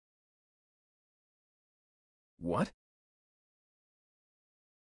What?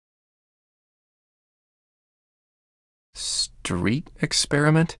 Street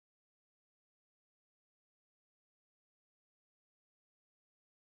experiment?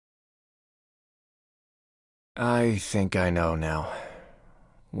 I think I know now.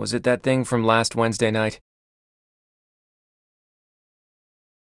 Was it that thing from last Wednesday night?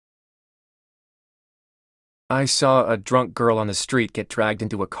 I saw a drunk girl on the street get dragged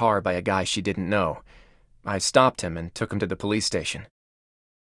into a car by a guy she didn't know. I stopped him and took him to the police station.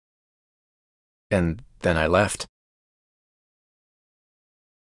 And then I left.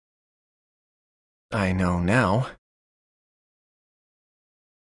 I know now.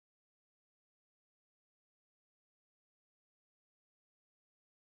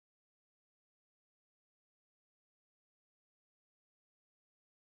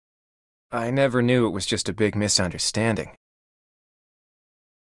 I never knew it was just a big misunderstanding.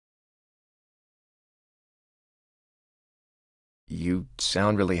 You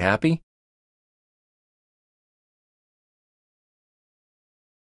sound really happy?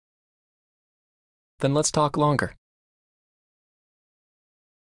 Then let's talk longer.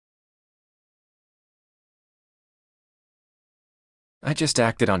 I just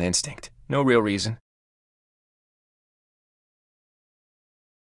acted on instinct. No real reason.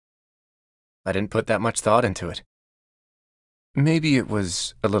 I didn't put that much thought into it. Maybe it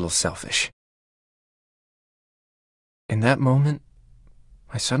was a little selfish. In that moment,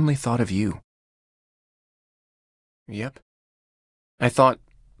 I suddenly thought of you. Yep. I thought,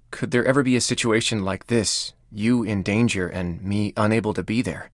 could there ever be a situation like this, you in danger and me unable to be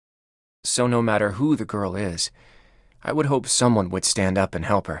there? So no matter who the girl is, I would hope someone would stand up and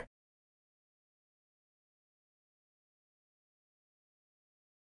help her.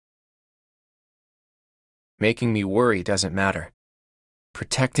 Making me worry doesn't matter.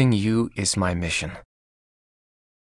 Protecting you is my mission.